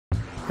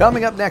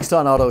Coming up next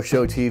on Auto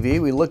Show TV,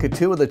 we look at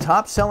two of the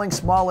top-selling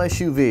small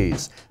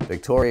SUVs.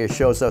 Victoria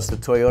shows us the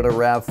Toyota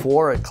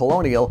RAV4 at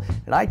Colonial,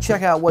 and I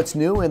check out what's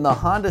new in the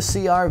Honda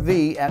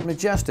CR-V at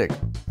Majestic.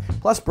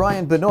 Plus,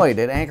 Brian Benoit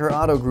at Anchor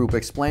Auto Group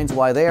explains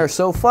why they are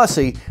so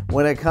fussy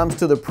when it comes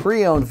to the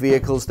pre-owned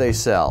vehicles they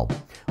sell.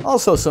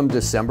 Also, some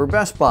December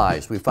Best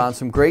Buys. We found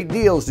some great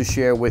deals to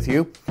share with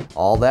you.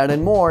 All that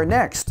and more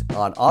next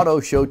on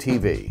Auto Show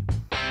TV.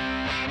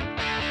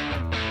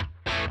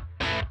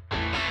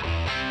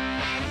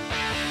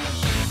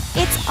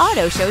 It's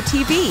Auto Show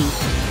TV.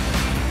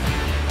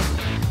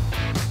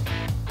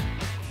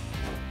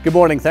 Good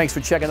morning. Thanks for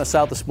checking us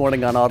out this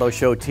morning on Auto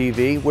Show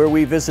TV, where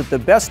we visit the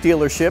best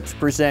dealerships,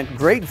 present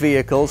great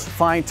vehicles,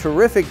 find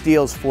terrific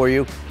deals for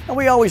you, and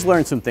we always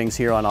learn some things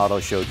here on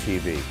Auto Show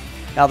TV.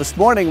 Now this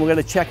morning we're going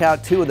to check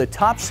out two of the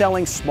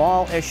top-selling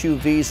small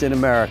SUVs in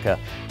America,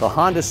 the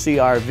Honda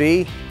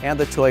CR-V and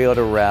the Toyota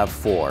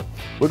RAV4.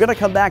 We're going to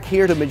come back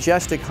here to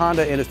Majestic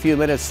Honda in a few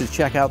minutes to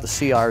check out the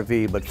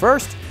CR-V, but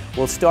first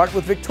we'll start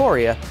with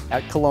Victoria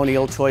at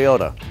Colonial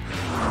Toyota.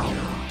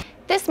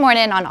 This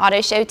morning on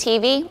Auto Show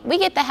TV, we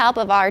get the help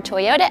of our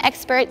Toyota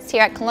experts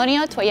here at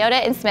Colonial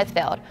Toyota in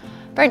Smithfield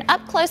for an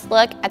up-close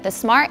look at the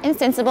smart and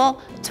sensible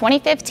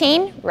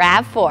 2015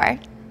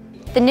 RAV4.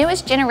 The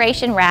newest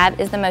generation RAV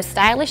is the most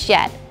stylish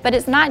yet, but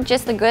it's not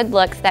just the good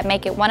looks that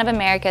make it one of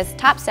America's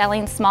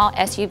top-selling small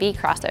SUV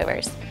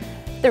crossovers.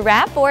 The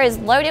RAV4 is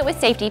loaded with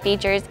safety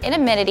features and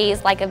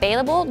amenities like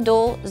available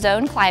dual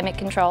zone climate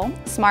control,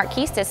 smart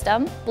key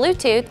system,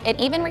 Bluetooth, and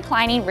even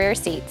reclining rear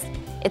seats.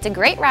 It's a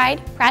great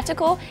ride,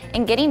 practical,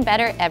 and getting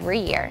better every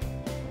year.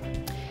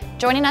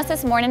 Joining us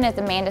this morning is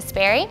Amanda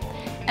Sperry.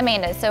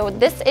 Amanda, so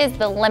this is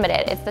the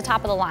Limited. It's the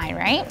top of the line,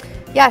 right?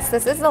 Yes,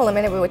 this is the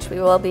Limited, which we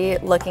will be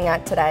looking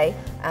at today.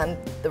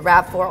 The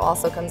RAV4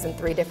 also comes in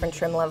 3 different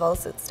trim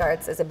levels. It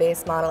starts as a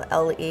base model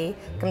LE,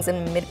 comes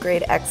in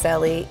mid-grade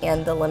XLE,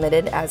 and the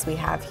Limited as we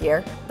have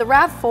here. The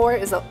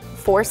RAV4 is a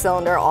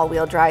 4-cylinder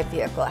all-wheel drive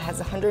vehicle. It has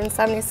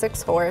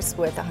 176 horse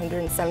with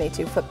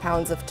 172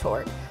 foot-pounds of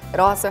torque. It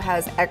also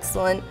has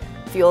excellent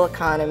fuel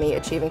economy,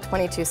 achieving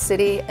 22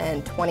 city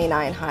and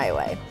 29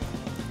 highway.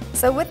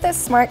 So with this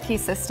smart key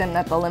system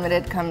that the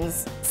Limited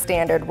comes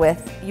standard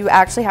with, you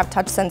actually have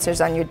touch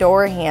sensors on your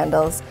door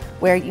handles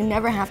where you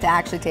never have to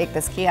actually take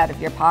this key out of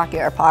your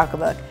pocket or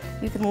pocketbook.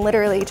 You can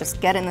literally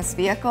just get in this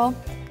vehicle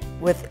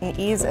with an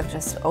ease of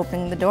just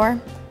opening the door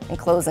and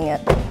closing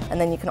it. And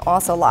then you can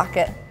also lock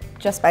it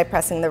just by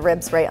pressing the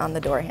ribs right on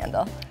the door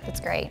handle. That's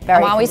great.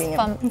 Very I'm always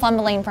convenient.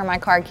 fumbling for my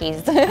car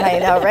keys. I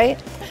know,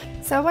 right?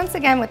 So once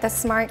again, with the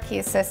smart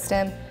key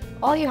system,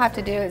 all you have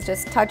to do is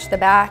just touch the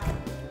back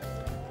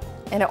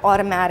and it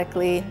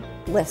automatically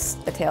lifts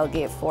the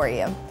tailgate for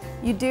you.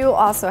 You do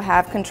also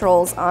have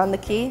controls on the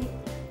key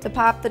to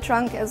pop the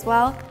trunk as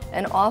well,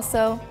 and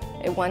also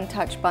a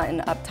one-touch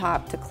button up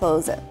top to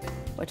close it,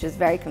 which is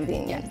very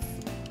convenient.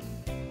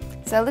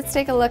 So let's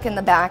take a look in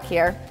the back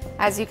here.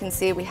 As you can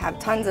see, we have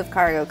tons of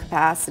cargo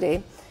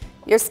capacity.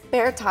 Your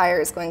spare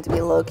tire is going to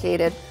be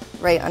located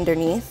right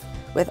underneath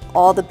with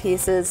all the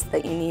pieces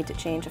that you need to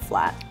change a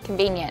flat.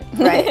 Convenient.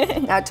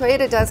 Right. Now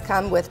Toyota does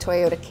come with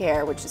Toyota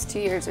Care, which is 2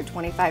 years or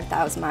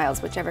 25,000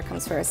 miles, whichever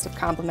comes first, of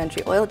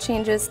complimentary oil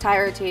changes,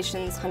 tire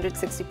rotations,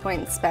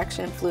 160-point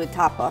inspection, fluid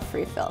top-off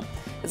refill,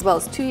 as well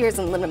as 2 years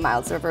and limit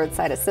miles of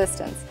roadside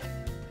assistance.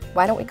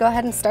 Why don't we go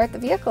ahead and start the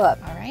vehicle up?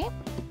 All right.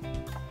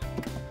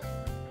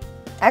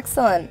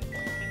 Excellent.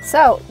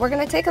 So we're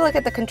going to take a look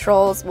at the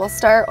controls. We'll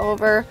start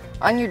over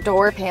on your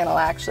door panel.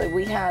 Actually,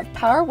 we have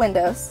power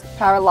windows,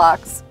 power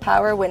locks,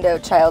 power window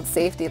child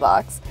safety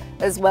locks,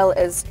 as well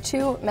as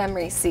 2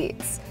 memory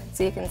seats.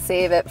 So you can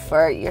save it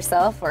for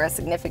yourself or a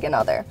significant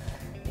other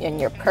in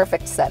your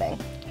perfect setting.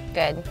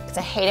 Good, because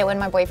I hate it when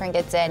my boyfriend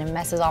gets in and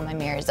messes all my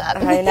mirrors up.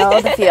 I know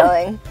the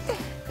feeling.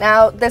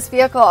 Now, this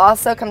vehicle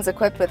also comes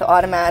equipped with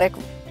automatic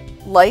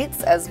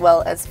lights as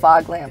well as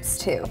fog lamps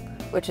too,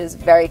 which is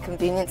very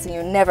convenient, so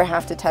you never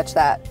have to touch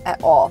that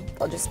at all.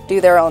 They'll just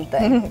do their own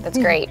thing. That's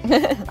great.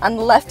 On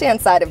the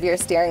left-hand side of your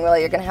steering wheel,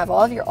 you're going to have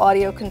all of your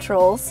audio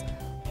controls.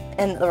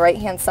 And the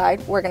right-hand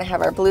side, we're going to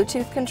have our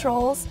Bluetooth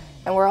controls,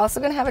 and we're also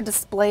going to have a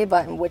display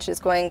button, which is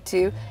going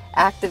to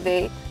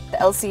activate the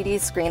LCD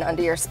screen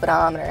under your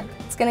speedometer.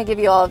 It's going to give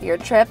you all of your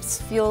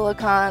trips, fuel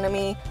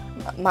economy,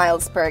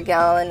 miles per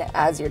gallon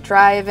as you're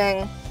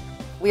driving.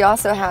 We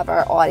also have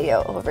our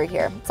audio over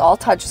here. It's all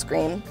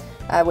touchscreen.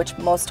 Which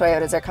most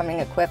Toyotas are coming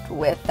equipped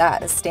with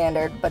that as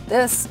standard, but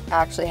this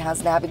actually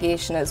has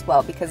navigation as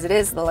well because it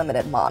is the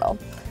Limited model.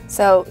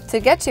 So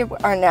to get to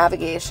our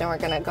navigation, we're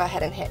going to go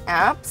ahead and hit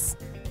apps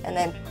and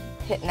then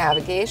hit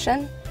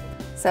navigation.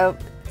 So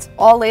it's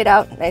all laid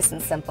out nice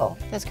and simple.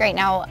 That's great.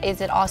 Now, is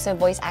it also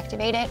voice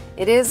activated?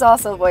 It is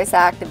also voice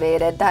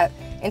activated. That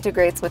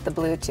integrates with the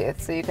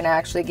Bluetooth, so you can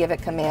actually give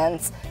it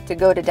commands to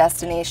go to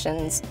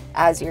destinations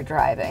as you're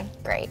driving.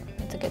 Great.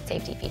 It's a good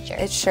safety feature.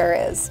 It sure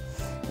is.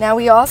 Now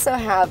we also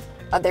have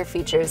other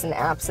features and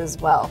apps as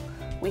well.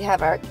 We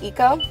have our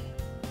Eco,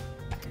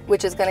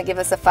 which is going to give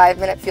us a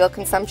 5-minute fuel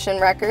consumption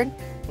record.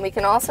 And we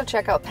can also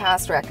check out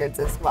past records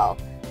as well.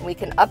 We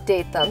can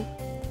update them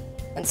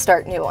and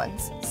start new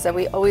ones. So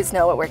we always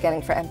know what we're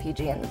getting for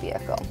MPG in the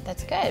vehicle.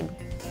 That's good.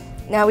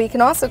 Now we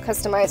can also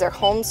customize our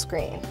home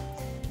screen.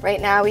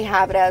 Right now we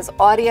have it as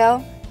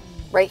audio.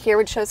 Right here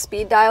would show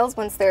speed dials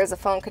once there's a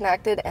phone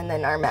connected, and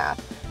then our map.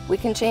 We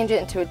can change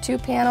it into a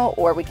 2-panel,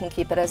 or we can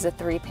keep it as a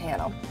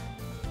 3-panel.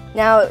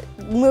 Now,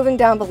 moving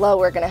down below,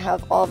 we're going to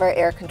have all of our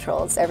air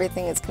controls.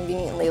 Everything is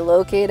conveniently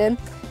located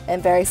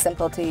and very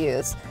simple to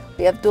use.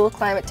 We have dual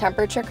climate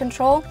temperature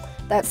control.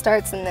 That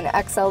starts in the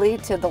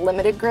XLE to the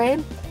limited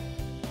grade,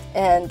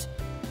 and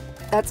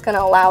that's going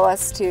to allow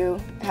us to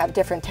have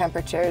different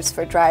temperatures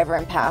for driver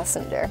and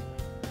passenger.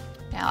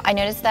 Now, I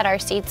noticed that our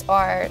seats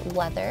are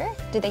leather.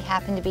 Do they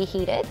happen to be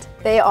heated?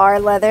 They are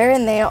leather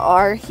and they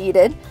are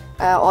heated.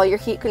 All your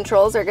heat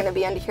controls are going to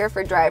be under here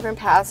for driver and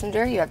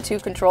passenger. You have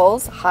 2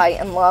 controls, high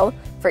and low,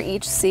 for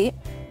each seat,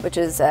 which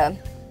is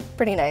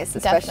pretty nice,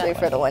 especially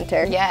for the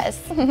winter.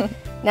 Yes.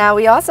 Now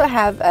we also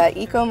have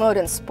Eco Mode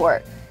and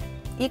Sport.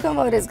 Eco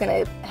Mode is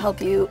going to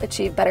help you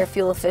achieve better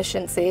fuel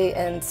efficiency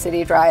in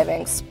city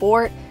driving.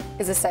 Sport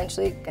is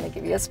essentially going to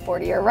give you a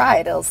sportier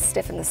ride. It'll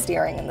stiffen the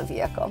steering in the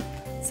vehicle.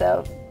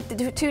 So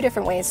 2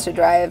 different ways to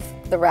drive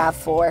the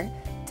RAV4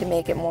 to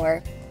make it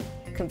more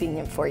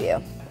convenient for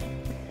you.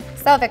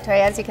 So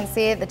Victoria, as you can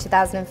see, the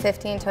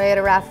 2015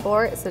 Toyota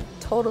RAV4 is a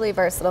totally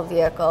versatile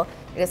vehicle.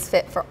 It is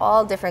fit for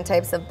all different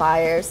types of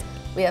buyers.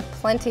 We have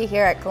plenty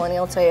here at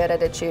Colonial Toyota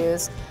to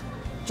choose.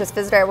 Just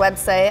visit our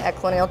website at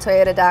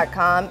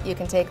colonialtoyota.com. You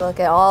can take a look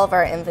at all of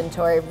our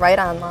inventory right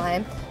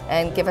online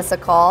and give us a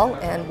call,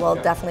 and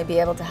we'll definitely be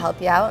able to help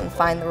you out and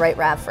find the right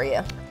RAV for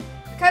you.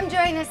 Come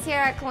join us here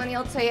at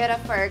Colonial Toyota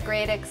for a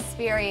great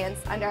experience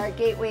under our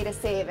Gateway to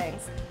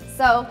Savings.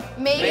 So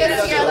make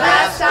this your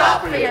last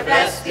stop for your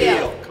best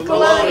deal.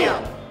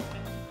 Colonial.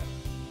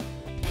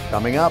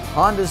 Coming up,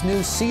 Honda's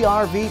new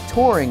CR-V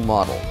touring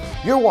model.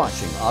 You're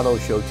watching Auto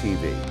Show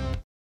TV.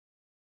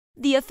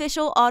 The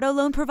official auto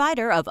loan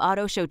provider of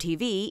Auto Show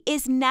TV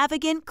is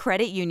Navigant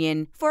Credit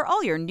Union for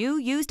all your new,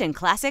 used, and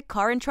classic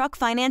car and truck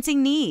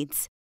financing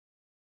needs.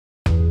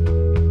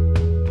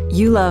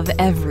 You love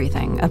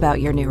everything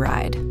about your new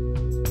ride.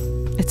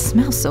 It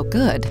smells so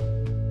good.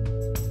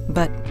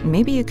 But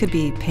maybe you could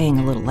be paying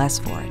a little less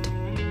for it.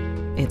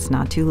 It's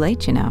not too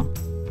late, you know.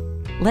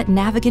 Let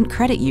Navigant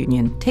Credit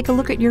Union take a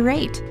look at your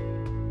rate.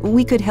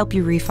 We could help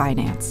you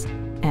refinance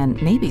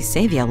and maybe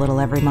save you a little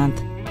every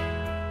month.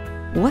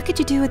 What could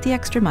you do with the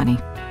extra money?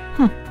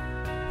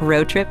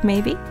 Road trip,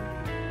 maybe?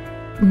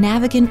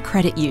 Navigant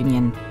Credit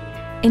Union.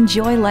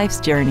 Enjoy life's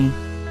journey.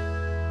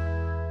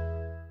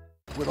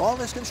 With all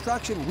this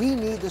construction, we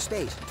need the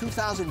space.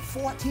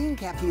 2014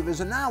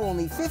 Captivas are now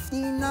only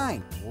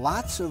 $15,900.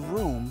 Lots of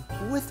room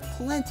with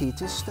plenty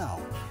to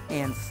stow.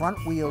 And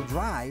front-wheel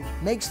drive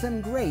makes them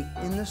great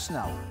in the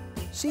snow.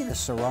 See the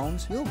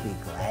Sarones? You'll be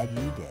glad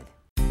you did.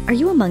 Are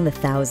you among the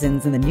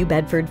thousands in the New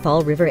Bedford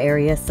Fall River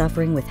area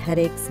suffering with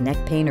headaches, neck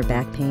pain, or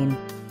back pain?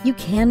 You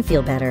can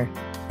feel better.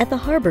 At the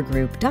Harbor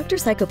Group, Dr.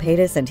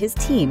 Psychopatis and his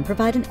team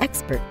provide an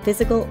expert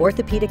physical,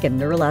 orthopedic, and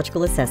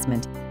neurological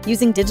assessment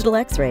using digital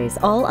x-rays,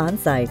 all on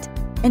site.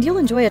 And you'll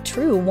enjoy a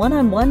true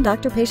one-on-one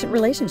doctor-patient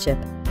relationship.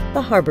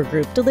 The Harbor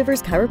Group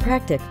delivers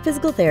chiropractic,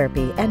 physical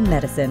therapy, and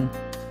medicine.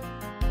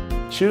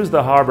 Choose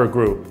the Harbor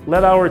Group.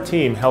 Let our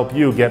team help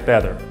you get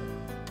better.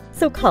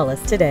 So call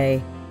us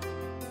today.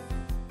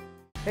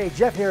 Hey,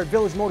 Jeff here at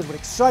Village Motors with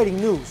exciting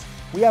news.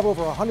 We have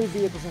over 100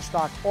 vehicles in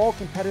stock, all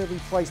competitively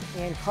priced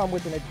and come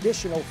with an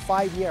additional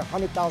 5-year,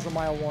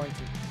 100,000-mile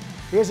warranty.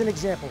 Here's an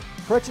example.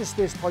 Purchase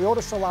this Toyota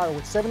Solara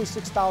with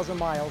 76,000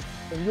 miles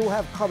and you'll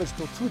have coverage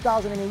till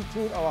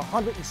 2018 or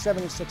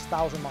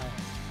 176,000 miles.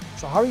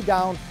 So hurry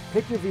down,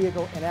 pick your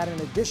vehicle, and add an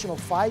additional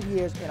 5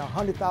 years and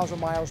 100,000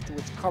 miles to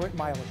its current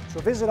mileage. So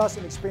visit us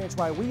and experience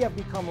why we have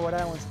become Rhode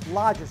Island's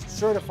largest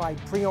certified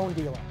pre-owned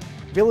dealer.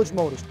 Village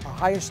Motors, a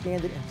higher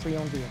standard in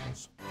pre-owned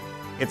vehicles.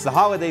 It's the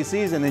holiday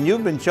season and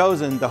you've been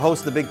chosen to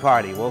host the big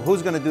party. Well,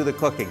 who's going to do the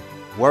cooking?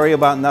 Worry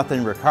about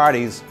nothing,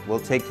 Riccardi's will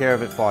take care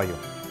of it for you.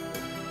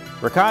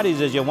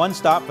 Riccardi's is your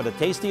one-stop for the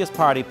tastiest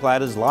party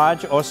platters,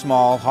 large or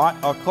small, hot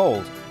or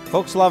cold.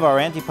 Folks love our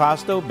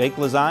antipasto, baked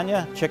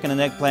lasagna, chicken and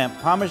eggplant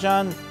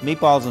parmesan,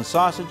 meatballs and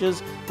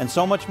sausages, and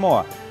so much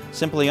more.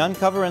 Simply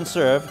uncover and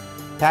serve,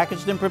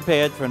 packaged and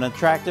prepared for an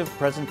attractive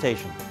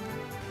presentation.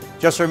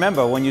 Just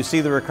remember, when you see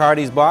the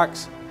Riccardi's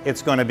box,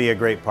 it's going to be a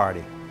great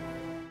party.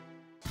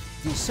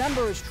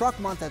 December is truck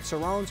month at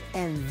Sarones,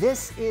 and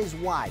this is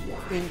why.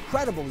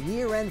 Incredible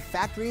year-end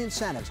factory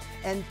incentives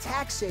and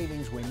tax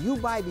savings when you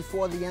buy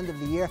before the end of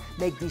the year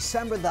make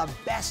December the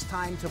best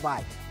time to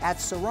buy. At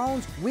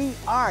Sarones, we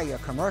are your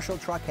commercial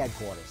truck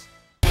headquarters.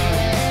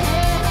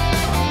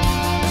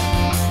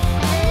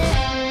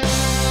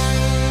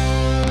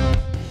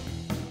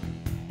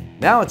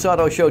 Now it's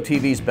Auto Show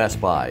TV's Best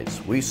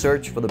Buys. We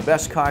search for the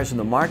best cars in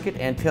the market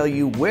and tell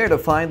you where to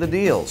find the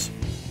deals.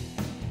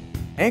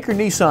 Anchor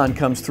Nissan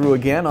comes through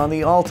again on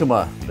the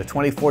Altima. The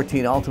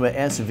 2014 Altima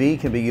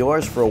SV can be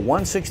yours for a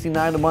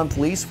 $169 a month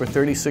lease for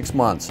 36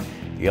 months.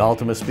 The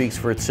Altima speaks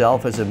for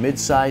itself as a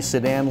mid-size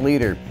sedan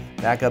leader.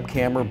 Backup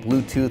camera,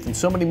 Bluetooth, and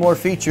so many more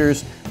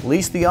features.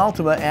 Lease the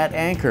Altima at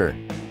Anchor.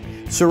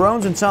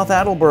 Cerrone's in South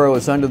Attleboro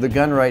is under the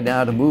gun right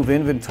now to move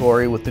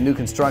inventory with the new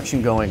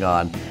construction going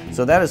on.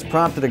 So that has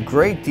prompted a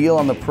great deal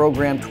on the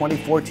program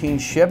 2014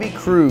 Chevy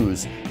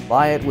Cruze.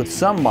 Buy it with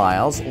some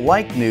miles,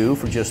 like new,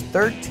 for just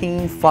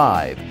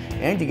 $13,500.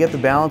 And you get the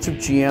balance of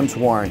GM's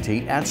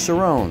warranty at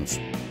Cerrone's.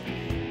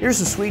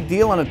 Here's a sweet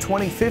deal on a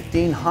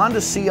 2015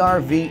 Honda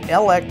CR-V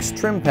LX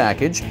trim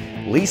package.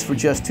 Lease for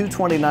just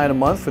 $229 a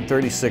month for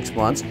 36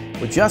 months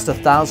with just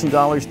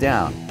 $1,000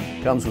 down.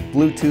 Comes with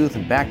Bluetooth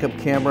and backup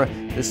camera.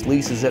 This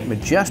lease is at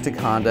Majestic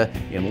Honda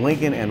in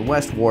Lincoln and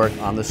West Warwick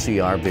on the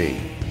CR-V.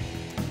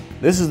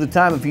 This is the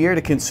time of year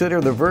to consider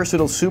the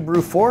versatile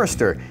Subaru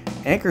Forester.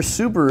 Anchor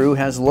Subaru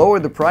has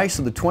lowered the price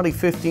of the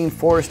 2015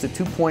 Forester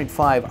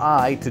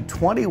 2.5i to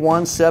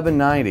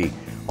 $21,790.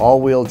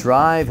 All-wheel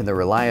drive and the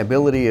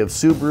reliability of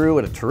Subaru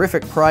at a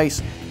terrific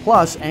price,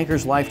 plus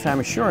Anchor's lifetime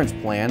assurance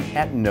plan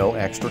at no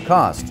extra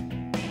cost.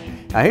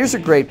 Now here's a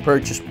great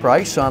purchase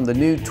price on the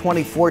new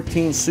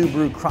 2014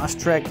 Subaru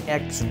Crosstrek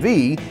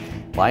XV.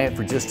 Buy it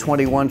for just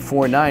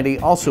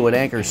 $21,490, also at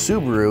Anchor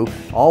Subaru.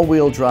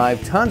 All-wheel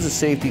drive, tons of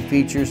safety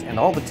features, and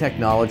all the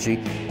technology.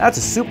 That's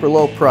a super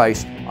low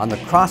price on the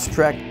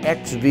Crosstrek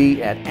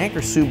XV at Anchor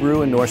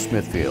Subaru in North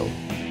Smithfield.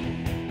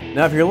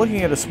 Now if you're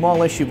looking at a small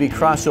SUV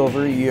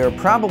crossover, you're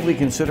probably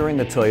considering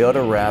the Toyota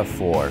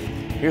RAV4.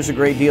 Here's a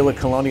great deal at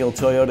Colonial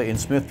Toyota in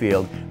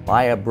Smithfield.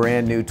 Buy a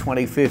brand new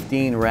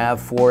 2015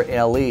 RAV4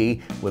 LE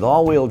with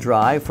all-wheel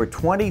drive for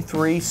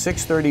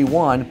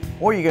 $23,631,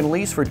 or you can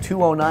lease for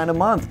 $209 a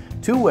month.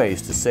 Two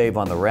ways to save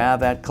on the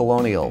RAV at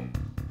Colonial.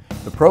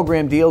 The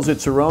program deals at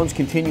Cerrone's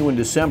continue in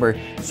December.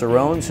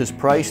 Cerrone's has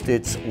priced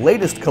its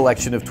latest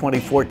collection of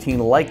 2014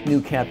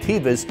 like-new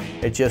Captivas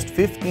at just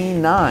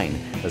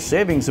 $15,900, a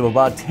savings of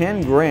about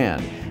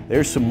 $10,000.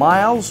 There's some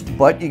miles,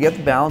 but you get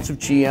the balance of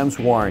GM's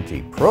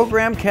warranty.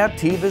 Program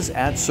Captivas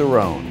at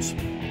Cerrone's.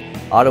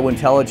 Auto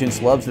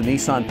Intelligence loves the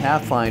Nissan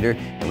Pathfinder,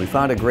 and we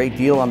found a great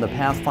deal on the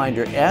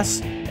Pathfinder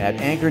S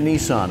at Anchor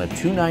Nissan, a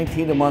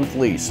 $219 a month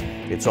lease.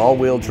 It's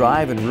all-wheel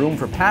drive and room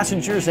for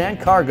passengers and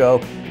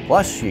cargo,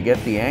 plus you get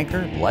the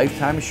Anchor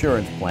lifetime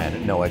assurance plan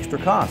at no extra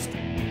cost.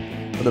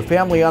 For the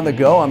family on the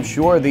go, I'm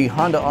sure the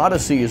Honda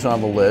Odyssey is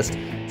on the list.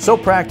 So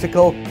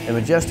practical, and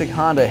Majestic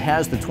Honda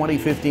has the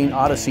 2015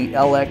 Odyssey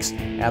LX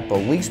at the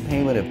lease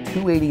payment of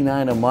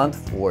 $289 a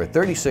month for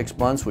 36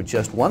 months with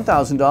just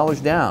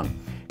 $1,000 down.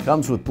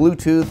 Comes with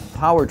Bluetooth,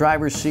 power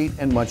driver's seat,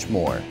 and much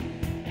more.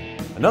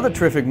 Another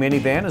terrific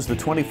minivan is the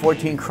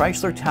 2014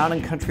 Chrysler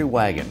Town & Country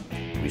Wagon.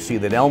 We see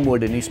that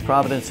Elmwood in East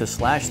Providence has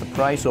slashed the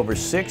price over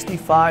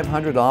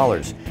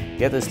 $6,500.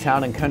 Get this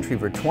Town & Country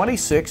for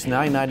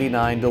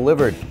 $26,999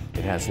 delivered.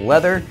 It has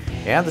leather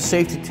and the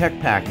safety tech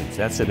package.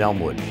 That's at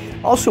Elmwood.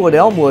 Also at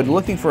Elmwood,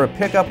 looking for a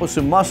pickup with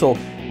some muscle,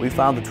 we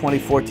found the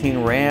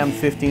 2014 Ram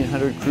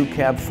 1500 Crew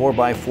Cab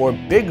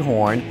 4x4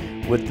 Bighorn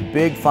with the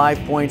big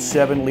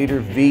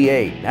 5.7-liter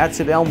V8. That's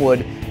at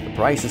Elmwood. The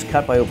price is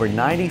cut by over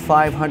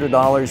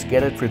 $9,500.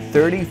 Get it for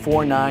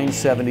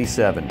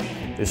 $34,977.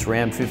 This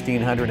Ram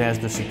 1500 has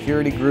the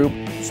security group,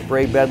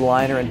 spray bed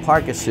liner, and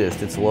park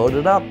assist. It's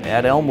loaded up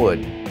at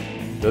Elmwood.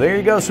 So there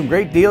you go, some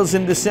great deals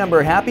in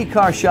December. Happy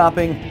car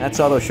shopping. That's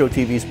Auto Show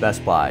TV's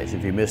Best Buys.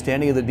 If you missed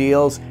any of the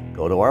deals,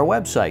 go to our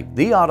website,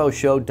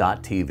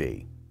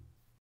 theautoshow.tv.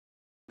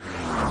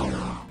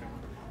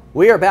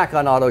 We are back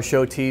on Auto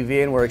Show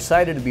TV, and we're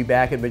excited to be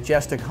back at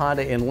Majestic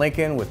Honda in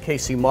Lincoln with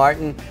Casey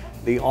Martin.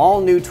 The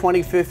all-new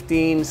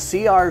 2015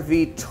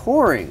 CR-V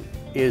Touring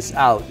is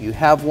out. You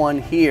have one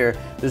here.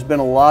 There's been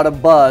a lot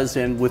of buzz,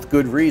 and with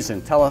good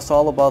reason. Tell us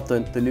all about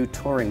the new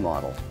Touring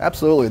model.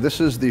 Absolutely. This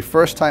is the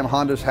first time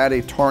Honda's had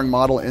a Touring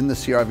model in the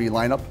CR-V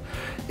lineup.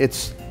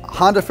 It's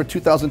Honda for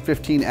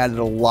 2015 added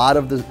a lot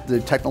of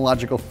the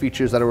technological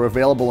features that are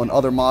available in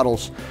other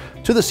models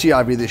to the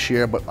CR-V this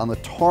year, but on the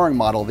Touring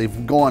model,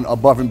 they've gone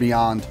above and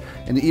beyond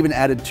and even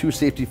added 2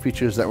 safety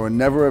features that were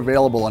never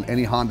available on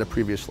any Honda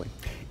previously.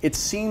 It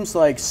seems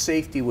like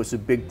safety was a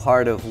big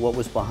part of what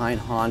was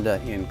behind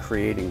Honda in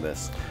creating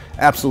this.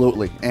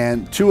 Absolutely,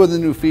 and 2 of the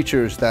new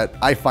features that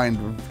I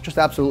find just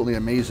absolutely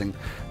amazing.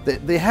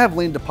 They have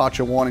lane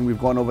departure warning. We've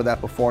gone over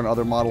that before in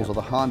other models of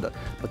the Honda,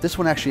 but this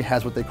one actually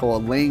has what they call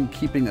a lane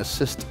keeping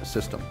assist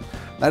system.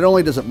 Not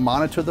only does it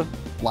monitor the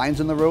lines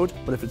in the road,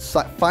 but if it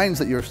finds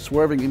that you're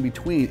swerving in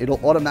between, it'll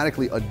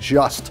automatically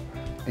adjust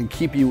and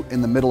keep you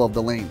in the middle of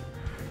the lane.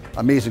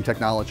 Amazing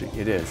technology.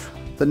 It is.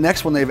 The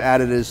next one they've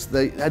added is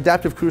the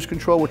adaptive cruise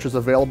control, which is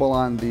available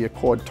on the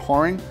Accord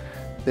Touring.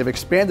 They've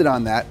expanded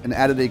on that and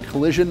added a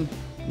collision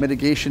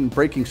mitigation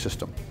braking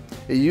system.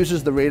 It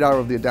uses the radar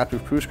of the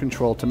adaptive cruise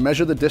control to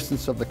measure the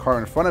distance of the car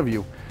in front of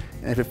you,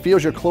 and if it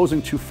feels you're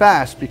closing too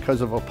fast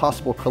because of a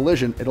possible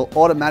collision, it'll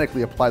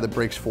automatically apply the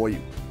brakes for you.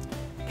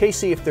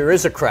 Casey, if there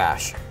is a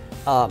crash,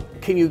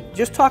 can you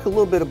just talk a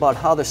little bit about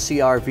how the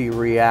CR-V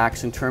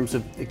reacts in terms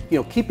of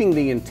keeping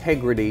the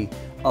integrity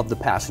of the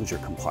passenger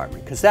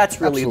compartment, because that's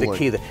really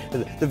Absolutely. the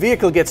key. The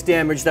vehicle gets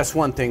damaged, that's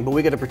one thing, but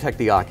we got to protect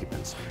the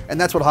occupants. And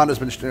that's what Honda's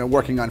been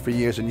working on for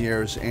years and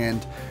years.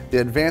 And the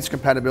Advanced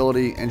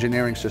Compatibility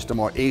Engineering System,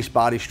 or ACE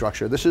body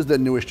structure, this is the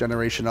newest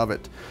generation of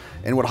it.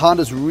 And what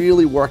Honda's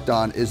really worked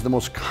on is the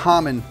most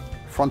common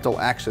frontal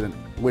accident,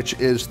 which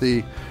is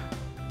the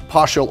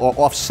partial or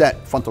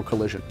offset frontal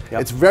collision. Yep.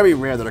 It's very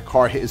rare that a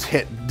car is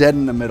hit dead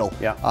in the middle.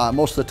 Yeah.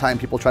 Most of the time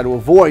people try to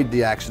avoid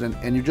the accident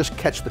and you just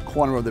catch the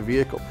corner of the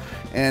vehicle.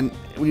 And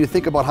when you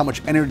think about how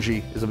much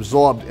energy is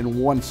absorbed in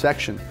one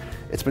section,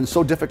 it's been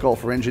so difficult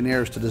for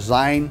engineers to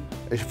design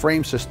a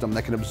frame system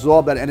that can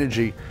absorb that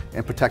energy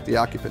and protect the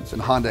occupants.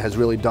 And Honda has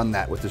really done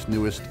that with this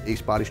newest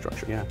ACE body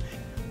structure. Yeah.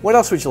 What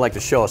else would you like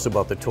to show us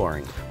about the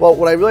Touring? Well,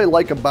 what I really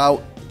like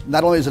about,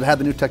 not only does it have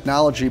the new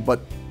technology, but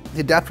the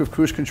adaptive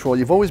cruise control,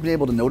 you've always been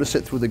able to notice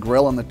it through the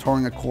grille on the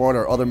Touring Accord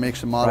or other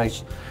makes and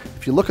models. Right.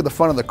 If you look at the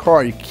front of the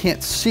car, you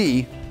can't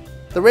see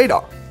the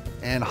radar.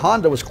 And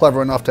Honda was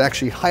clever enough to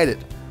actually hide it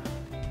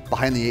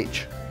behind the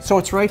H. So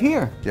it's right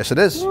here? Yes, it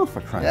is. Oh, for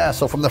crying. Yeah,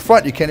 so from the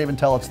front, you can't even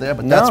tell it's there,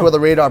 but that's where the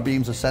radar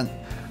beams are sent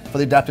for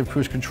the adaptive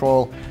cruise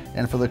control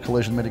and for the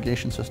collision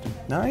mitigation system.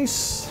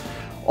 Nice.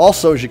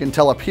 Also, as you can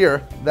tell up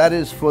here, that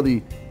is for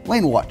the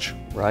lane watch.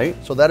 Right.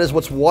 So that is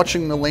what's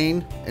watching the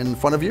lane in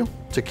front of you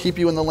to keep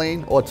you in the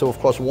lane or to, of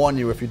course, warn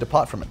you if you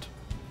depart from it.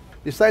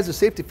 Besides the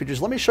safety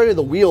features, let me show you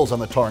the wheels on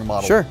the Touring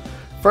model. Sure.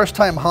 First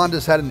time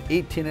Honda's had an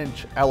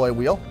 18-inch alloy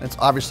wheel. It's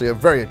obviously a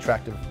very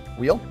attractive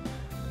wheel.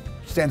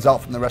 Stands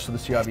out from the rest of the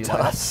CR-V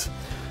lineup.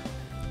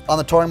 On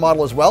the Touring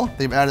model as well,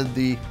 they've added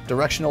the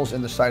directionals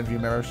in the side view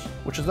mirrors,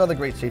 which is another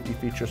great safety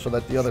feature so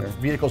that the other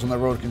vehicles on the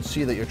road can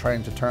see that you're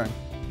trying to turn.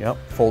 Yep,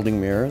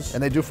 folding mirrors.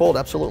 And they do fold,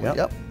 absolutely,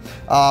 Yep.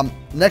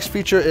 Next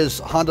feature is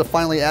Honda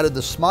finally added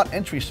the smart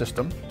entry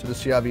system to the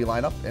CR-V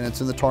lineup, and it's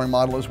in the Touring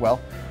model as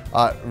well.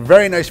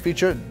 Very nice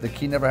feature. The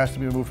key never has to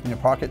be removed from your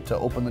pocket to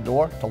open the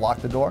door, to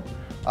lock the door.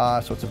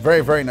 So it's a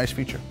very, very nice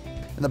feature.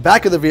 In the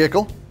back of the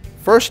vehicle,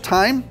 first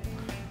time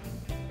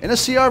in a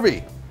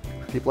CR-V,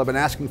 people have been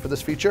asking for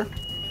this feature,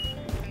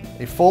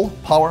 a full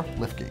power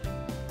liftgate.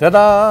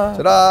 Ta-da!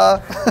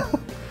 Ta-da!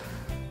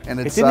 And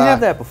It didn't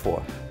have that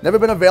before. Never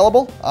been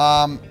available.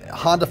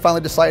 Honda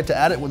finally decided to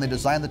add it when they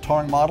designed the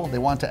Touring model. They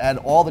wanted to add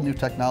all the new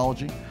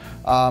technology.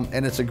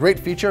 And it's a great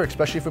feature,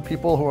 especially for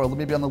people who are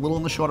maybe on the little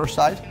on the shorter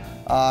side,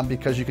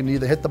 because you can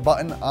either hit the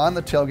button on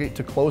the tailgate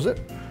to close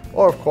it,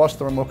 or of course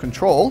the remote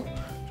control,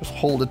 just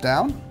hold it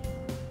down,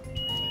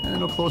 and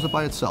it'll close it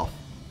by itself.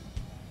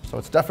 So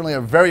it's definitely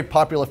a very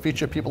popular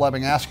feature people have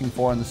been asking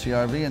for in the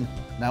CR-V, and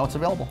now it's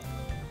available.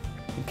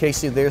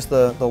 Casey, there's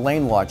the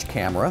lane watch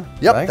camera.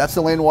 Yep, right? that's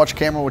the lane watch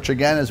camera, which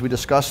again, as we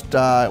discussed,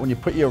 when you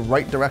put your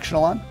right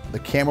directional on, the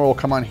camera will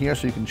come on here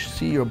so you can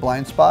see your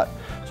blind spot.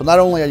 So not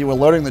only are you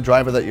alerting the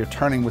driver that you're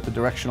turning with the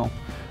directional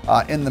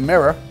in the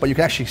mirror, but you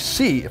can actually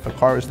see if a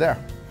car is there.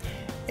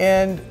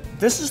 And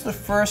this is the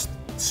first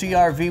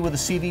CR-V with a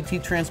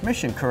CVT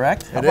transmission,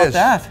 correct? How It about is.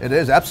 that? It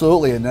is,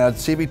 absolutely. And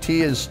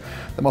CVT is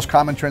the most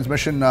common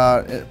transmission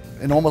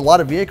in almost a lot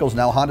of vehicles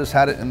now. Honda's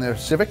had it in their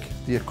Civic,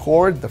 the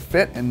Accord, the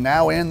Fit, and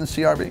now in the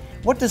CR-V.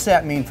 What does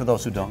that mean for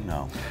those who don't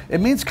know?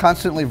 It means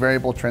constantly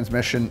variable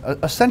transmission.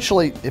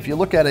 Essentially, if you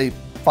look at a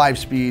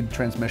 5-speed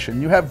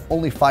transmission, you have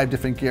only 5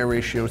 different gear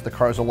ratios the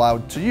car is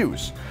allowed to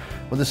use.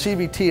 With the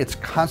CVT, it's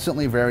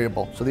constantly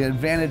variable. So the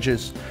advantage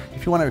is,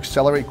 if you want to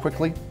accelerate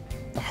quickly,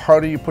 the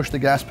harder you push the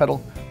gas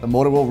pedal, the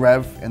motor will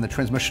rev and the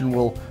transmission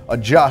will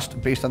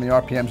adjust based on the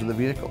RPMs of the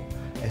vehicle.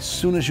 As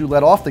soon as you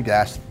let off the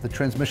gas, the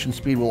transmission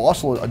speed will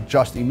also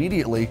adjust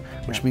immediately,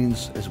 which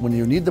means is when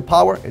you need the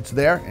power, it's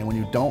there, and when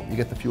you don't, you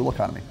get the fuel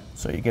economy.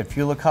 So you get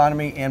fuel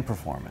economy and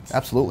performance.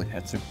 Absolutely.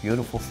 That's a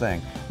beautiful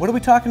thing. What are we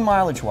talking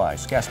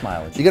mileage-wise, gas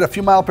mileage? You get a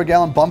few mile per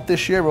gallon bump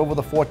this year over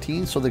the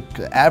 14, so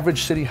the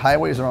average city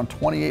highway is around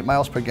 28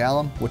 miles per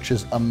gallon, which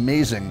is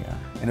amazing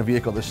in a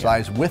vehicle this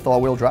size with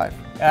all-wheel drive.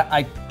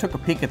 I took a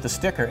peek at the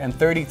sticker, and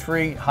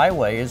 33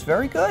 highway is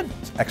very good.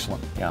 It's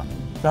excellent. Yeah.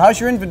 So how's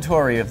your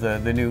inventory of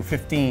the new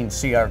 15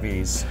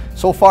 CR-Vs?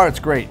 So far, it's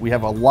great. We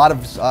have a lot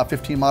of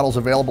 15 models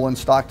available in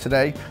stock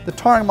today. The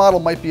Touring model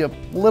might be a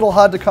little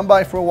hard to come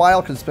by for a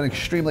while because it's been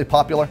extremely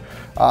popular.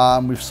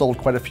 We've sold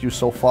quite a few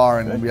so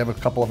far, and we have a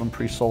couple of them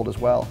pre-sold as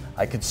well.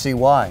 I could see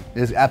why.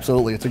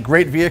 Absolutely. It's a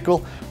great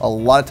vehicle, a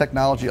lot of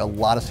technology, a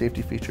lot of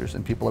safety features,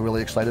 and people are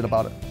really excited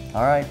about it.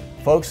 All right.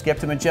 Folks, get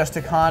to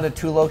Majestic Honda,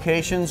 2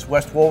 locations,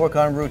 West Warwick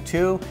on Route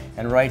 2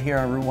 and right here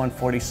on Route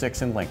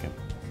 146 in Lincoln.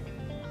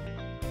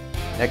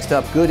 Next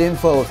up, good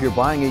info if you're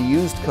buying a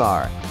used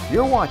car.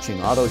 You're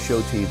watching Auto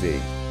Show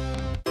TV.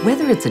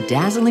 Whether it's a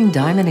dazzling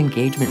diamond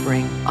engagement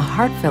ring, a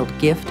heartfelt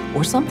gift,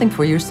 or something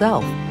for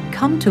yourself,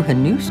 come to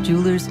Hanoush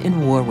Jewelers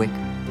in Warwick.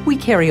 We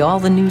carry all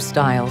the new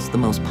styles, the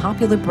most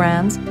popular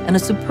brands, and a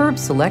superb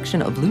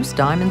selection of loose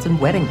diamonds and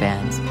wedding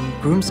bands.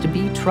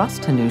 Grooms-to-be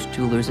trust Hanoush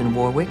Jewelers in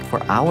Warwick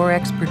for our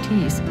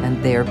expertise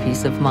and their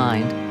peace of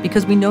mind,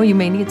 because we know you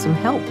may need some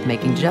help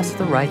making just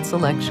the right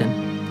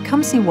selection.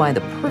 Come see why the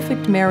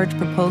perfect marriage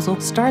proposal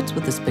starts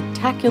with a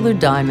spectacular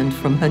diamond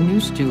from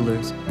Hanoush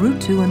Jewelers,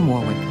 Route 2 in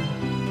Warwick.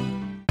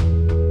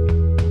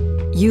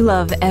 You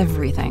love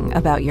everything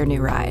about your new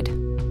ride.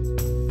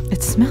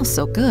 It smells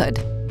so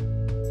good.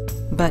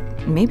 But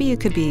maybe you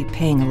could be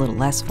paying a little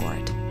less for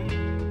it.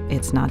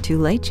 It's not too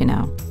late, you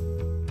know.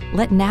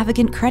 Let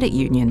Navigant Credit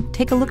Union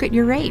take a look at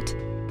your rate.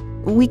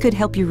 We could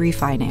help you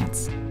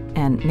refinance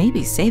and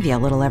maybe save you a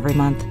little every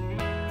month.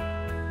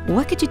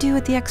 What could you do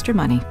with the extra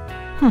money?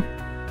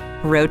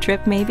 Road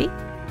trip, maybe?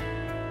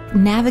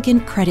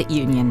 Navigant Credit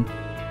Union.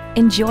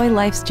 Enjoy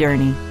life's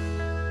journey.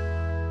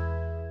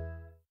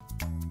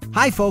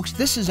 Hi folks,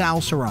 this is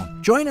Al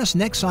Cerrone. Join us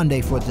next Sunday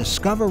for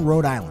Discover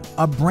Rhode Island,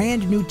 a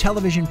brand new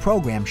television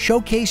program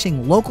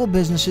showcasing local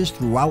businesses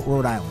throughout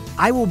Rhode Island.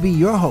 I will be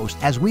your host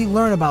as we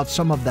learn about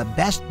some of the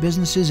best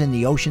businesses in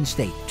the Ocean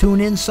State.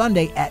 Tune in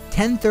Sunday at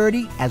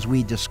 10:30 as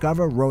we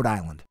discover Rhode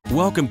Island.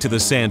 Welcome to the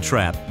Sand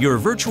Trap, your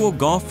virtual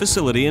golf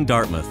facility in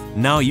Dartmouth.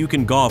 Now you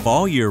can golf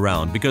all year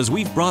round because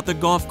we've brought the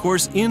golf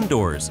course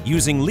indoors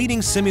using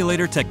leading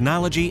simulator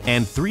technology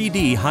and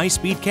 3D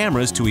high-speed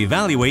cameras to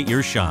evaluate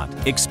your shot.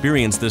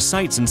 Experience the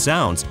sights and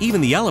sounds, even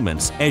the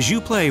elements, as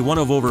you play one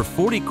of over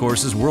 40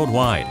 courses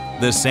worldwide.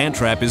 The Sand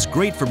Trap is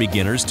great for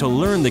beginners to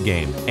learn the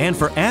game and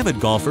for avid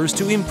golfers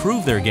to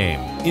improve their game.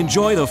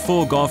 Enjoy the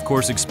full golf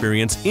course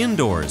experience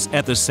indoors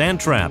at the Sand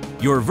Trap,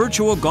 your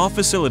virtual golf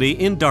facility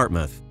in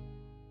Dartmouth.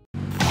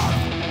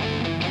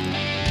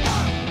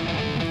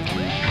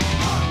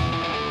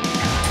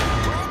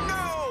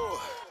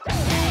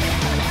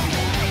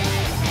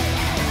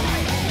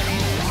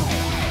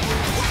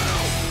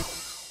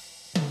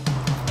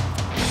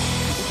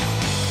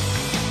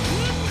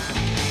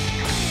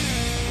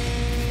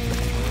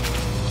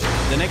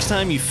 The next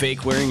time you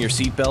fake wearing your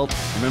seatbelt,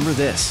 remember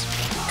this.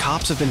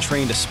 Cops have been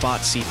trained to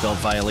spot seatbelt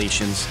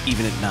violations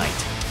even at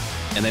night.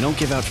 And they don't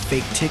give out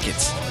fake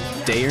tickets.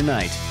 Day or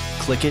night,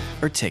 click it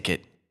or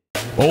ticket.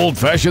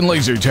 Old-fashioned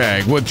laser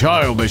tag with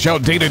childish,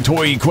 outdated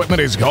toy equipment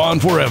is gone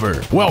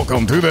forever.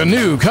 Welcome to the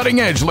new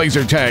cutting-edge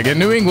laser tag in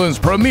New England's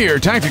premier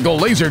tactical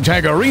laser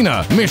tag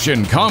arena,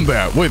 Mission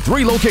Combat, with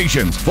 3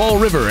 locations, Fall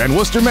River and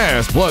Worcester,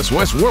 Mass, plus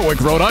West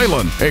Warwick, Rhode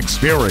Island.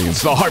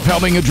 Experience the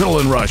heart-pounding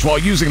adrenaline rush while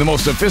using the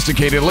most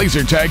sophisticated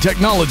laser tag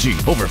technology.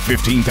 Over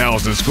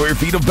 15,000 square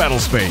feet of battle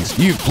space.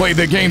 You've played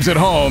the games at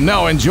home,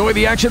 now enjoy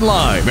the action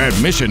live at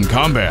Mission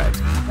Combat.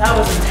 That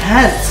was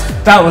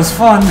intense. That was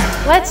fun.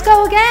 Let's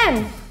go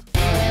again.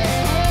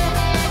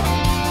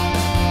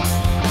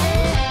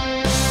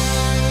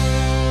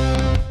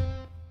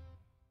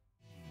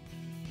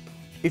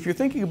 If you're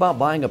thinking about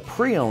buying a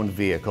pre-owned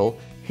vehicle,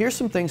 here's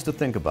some things to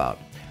think about.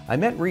 I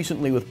met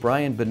recently with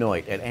Brian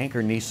Benoit at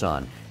Anchor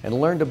Nissan and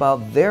learned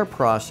about their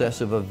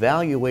process of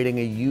evaluating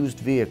a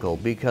used vehicle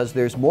because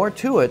there's more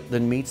to it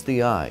than meets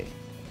the eye.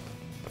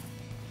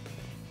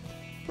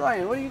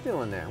 Brian, what are you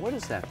doing there? What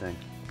is that thing?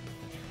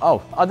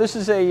 Oh, this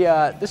is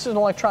an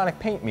electronic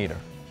paint meter.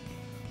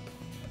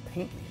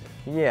 Paint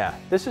meter? Yeah,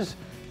 this is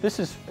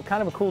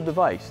kind of a cool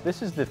device.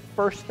 This is the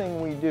first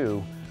thing we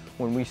do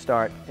when we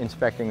start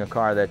inspecting a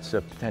car that's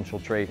a potential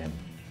trade-in.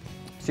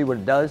 See, what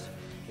it does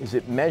is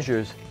it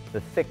measures the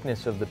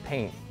thickness of the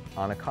paint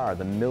on a car,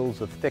 the mils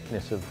of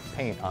thickness of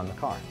paint on the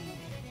car.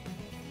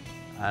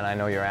 And I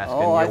know you're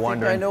asking, I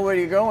think I know where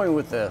you're going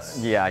with this.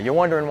 Yeah, you're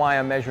wondering why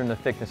I'm measuring the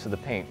thickness of the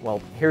paint. Well,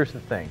 here's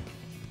the thing.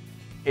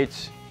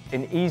 It's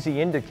an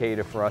easy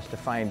indicator for us to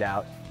find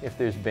out if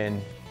there's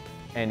been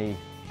any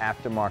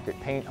aftermarket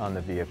paint on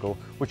the vehicle,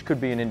 which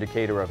could be an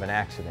indicator of an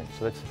accident.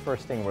 So that's the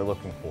first thing we're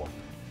looking for.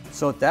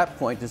 So at that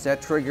point, does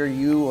that trigger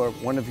you or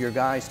one of your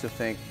guys to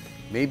think,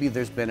 maybe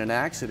there's been an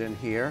accident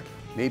here,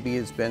 maybe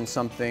it's been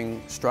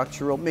something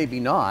structural, maybe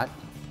not,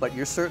 but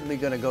you're certainly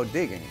going to go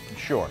digging?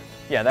 Sure.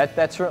 Yeah,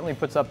 that certainly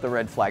puts up the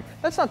red flag.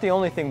 That's not the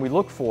only thing we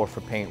look for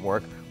paint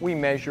work. We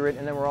measure it,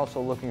 and then we're also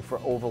looking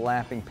for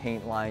overlapping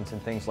paint lines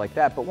and things like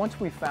that. But once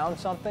we found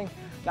something,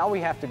 now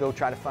we have to go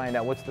try to find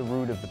out what's the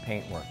root of the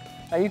paint work.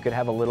 Now you could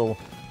have a little,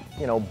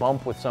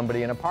 bump with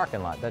somebody in a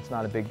parking lot. That's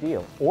not a big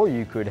deal. Or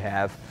you could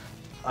have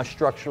a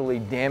structurally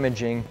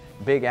damaging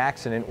big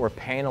accident where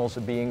panels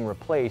are being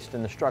replaced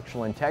and the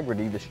structural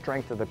integrity, the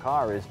strength of the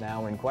car is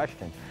now in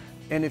question.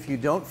 And if you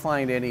don't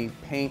find any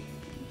paint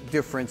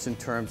difference in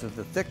terms of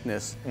the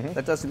thickness,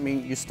 that doesn't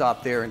mean you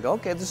stop there and go,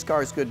 okay, this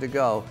car is good to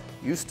go.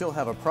 You still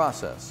have a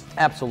process.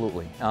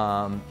 Absolutely.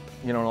 And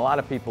a lot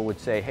of people would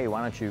say, hey,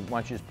 why don't you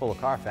just pull a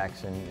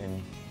Carfax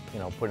and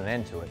put an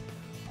end to it.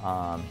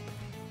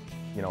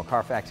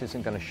 Carfax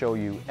isn't going to show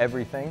you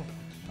everything.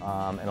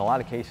 In a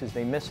lot of cases,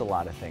 they miss a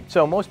lot of things.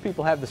 So most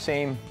people have the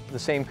same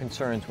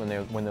concerns when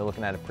they're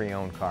looking at a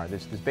pre-owned car.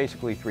 There's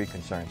basically 3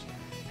 concerns.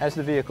 Has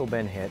the vehicle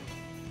been hit?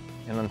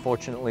 And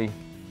unfortunately,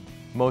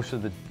 most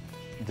of the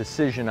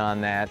decision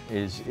on that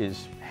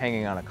is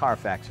hanging on a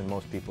Carfax in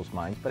most people's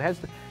minds. But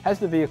has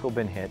the vehicle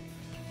been hit?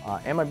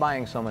 Am I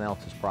buying someone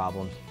else's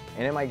problems?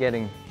 And am I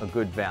getting a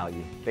good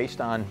value?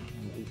 Based on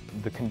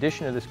the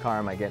condition of this car,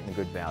 am I getting a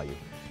good value?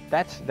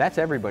 That's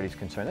everybody's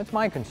concern. That's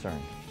my concern.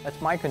 That's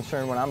my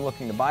concern when I'm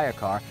looking to buy a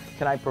car.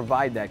 Can I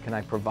provide that? Can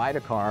I provide a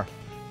car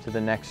to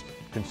the next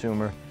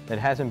consumer that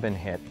hasn't been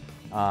hit,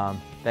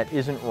 that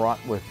isn't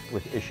wrought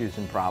with issues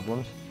and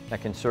problems,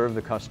 that can serve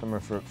the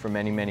customer for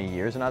many, many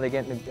years, and are they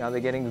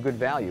getting a good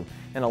value?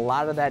 And a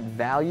lot of that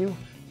value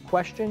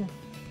question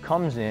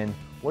comes in,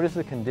 what is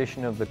the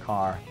condition of the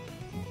car,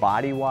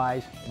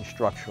 body-wise and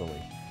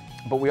structurally?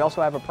 But we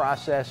also have a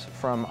process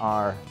from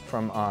our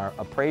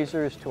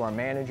appraisers to our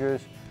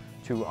managers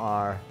to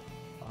our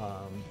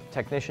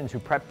technicians who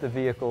prep the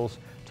vehicles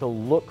to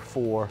look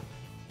for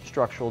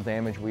structural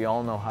damage. We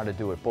all know how to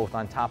do it, both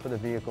on top of the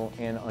vehicle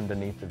and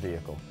underneath the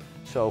vehicle.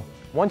 So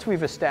once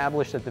we've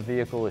established that the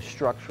vehicle is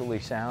structurally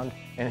sound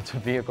and it's a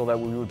vehicle that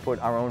we would put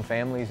our own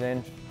families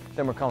in,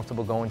 then we're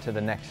comfortable going to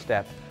the next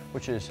step,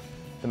 which is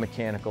the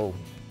mechanical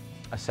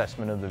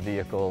assessment of the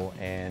vehicle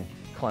and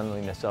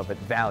cleanliness of it,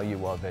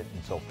 value of it,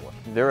 and so forth.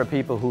 There are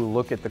people who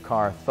look at the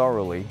car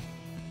thoroughly,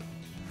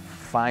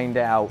 find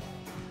out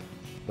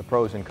the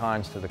pros and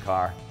cons to the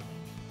car,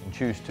 and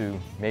choose to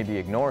maybe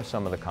ignore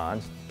some of the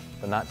cons,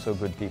 the not so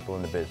good people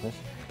in the business.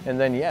 And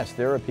then yes,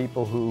 there are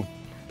people who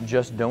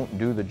just don't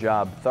do the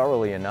job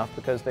thoroughly enough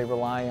because they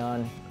rely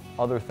on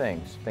other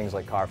things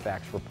like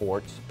Carfax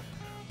reports,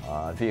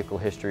 vehicle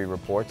history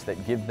reports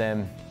that give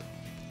them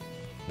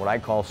what I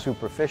call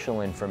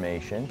superficial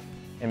information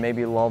and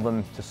maybe lull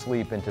them to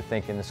sleep into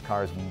thinking this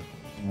car is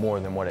more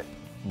than what it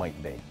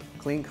might be.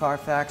 Clean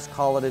Carfax,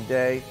 call it a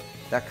day.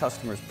 That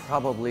customer's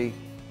probably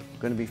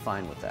going to be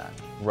fine with that.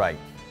 Right.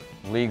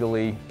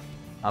 Legally,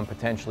 I'm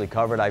potentially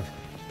covered.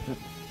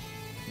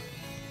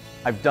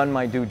 I've done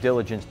my due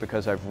diligence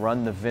because I've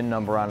run the VIN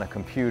number on a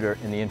computer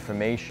and the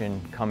information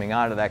coming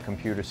out of that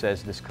computer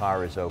says this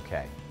car is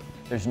okay.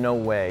 There's no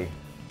way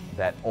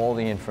that all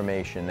the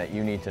information that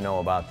you need to know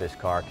about this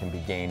car can be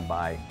gained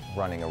by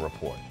running a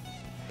report.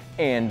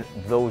 And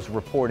those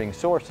reporting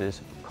sources,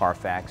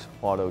 Carfax,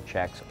 auto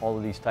checks, all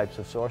of these types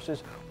of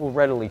sources, will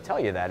readily tell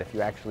you that if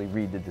you actually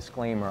read the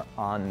disclaimer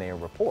on their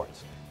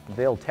reports.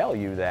 They'll tell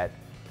you that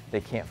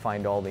they can't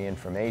find all the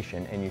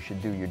information and you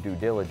should do your due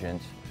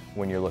diligence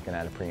when you're looking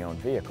at a pre-owned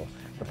vehicle.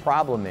 The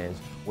problem is,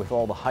 with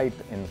all the hype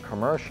in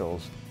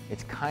commercials,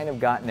 it's kind of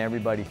gotten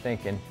everybody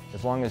thinking,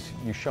 as long as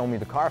you show me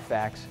the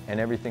Carfax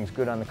and everything's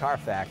good on the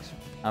Carfax,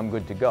 I'm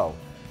good to go.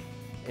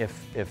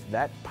 If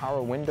that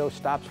power window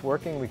stops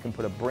working, we can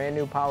put a brand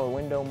new power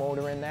window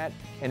motor in that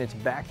and it's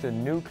back to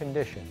new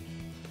condition.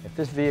 If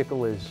this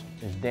vehicle is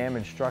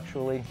damaged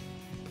structurally,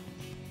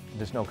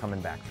 there's no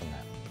coming back from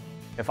that.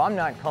 If I'm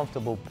not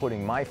comfortable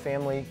putting my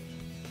family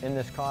in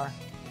this car,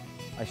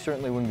 I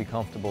certainly wouldn't be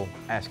comfortable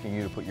asking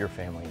you to put your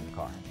family in the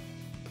car.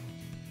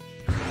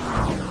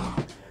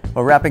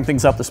 Well, wrapping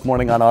things up this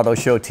morning on Auto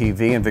Show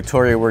TV, in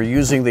Victoria, we're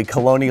using the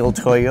Colonial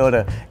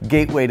Toyota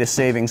Gateway to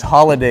Savings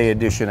Holiday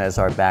Edition as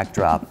our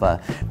backdrop.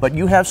 But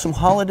you have some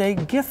holiday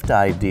gift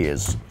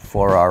ideas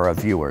for our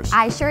viewers.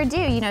 I sure do.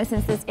 You know,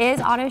 since this is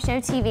Auto Show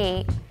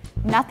TV,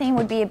 nothing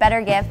would be a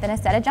better gift than a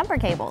set of jumper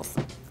cables.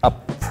 A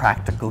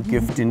practical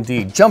gift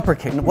indeed. Jumper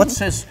cable. What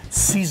says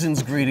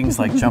season's greetings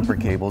like jumper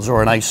cables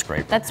or an ice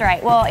scraper? That's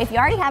right. Well, if you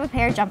already have a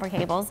pair of jumper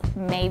cables,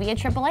 maybe a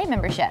AAA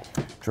membership.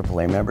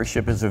 AAA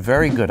membership is a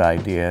very good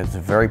idea. It's a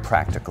very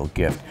practical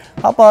gift.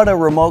 How about a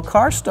remote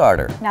car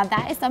starter? Now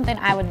that is something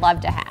I would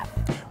love to have.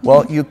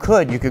 Well, you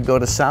could go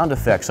to Sound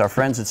Effects. Our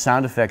friends at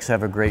Sound Effects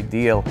have a great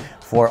deal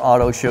for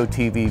Auto Show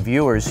TV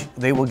viewers.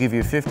 They will give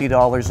you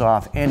 $50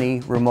 off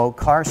any remote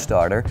car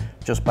starter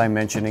just by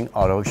mentioning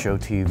Auto Show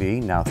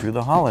TV now through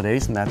the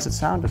holidays, and that's at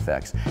Sound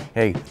Effects.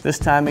 Hey, this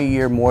time of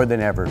year more than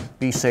ever,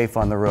 be safe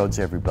on the roads,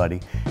 everybody.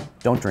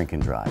 Don't drink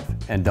and drive,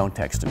 and don't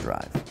text and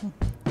drive.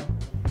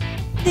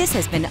 This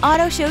has been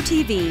Auto Show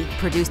TV,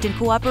 produced in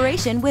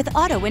cooperation with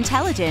Auto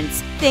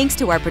Intelligence. Thanks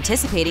to our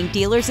participating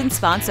dealers and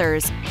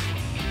sponsors.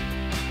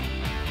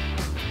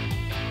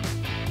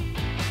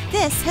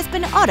 This has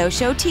been Auto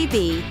Show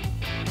TV.